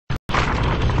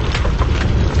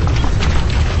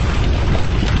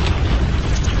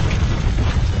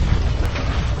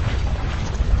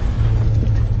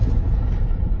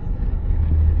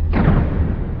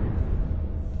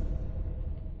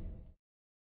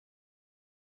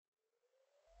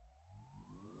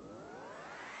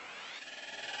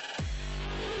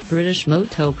British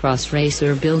motocross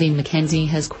racer Billy MacKenzie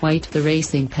has quite the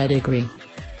racing pedigree.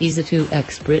 He's a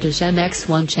 2x British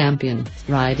MX1 Champion,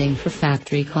 riding for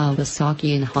Factory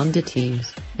Kawasaki and Honda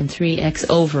teams, and 3x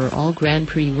overall Gran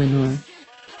Prix winner.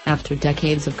 After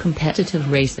decades of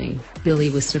competitive racing, Billy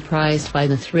was surprised by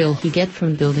the thrill he gets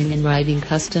from building and riding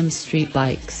custom street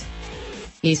bikes.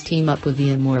 He's teamed up with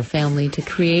the Amore family to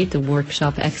create the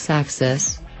workshop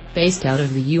X-Axis, based out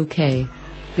of the UK.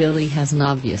 Billy has an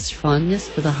obvious fondness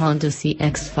for the Honda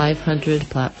CX500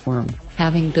 platform,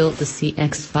 having built the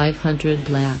CX500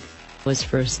 Black, was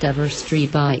first ever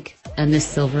street bike, and the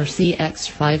silver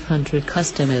CX500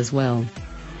 Custom as well.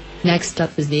 Next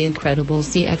up is the incredible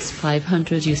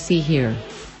CX500 you see here.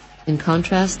 In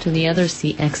contrast to the other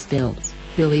CX builds,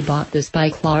 Billy bought this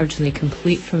bike largely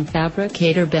complete from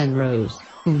fabricator Ben Rose,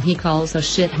 whom he calls a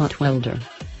shit-hot welder.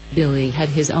 Billy had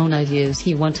his own ideas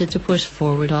he wanted to push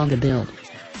forward on the build.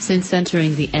 Since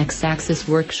entering the X-Axis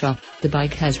workshop, the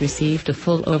bike has received a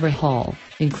full overhaul,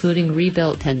 including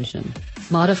rebuilt engine,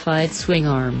 modified swing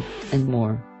arm, and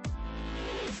more.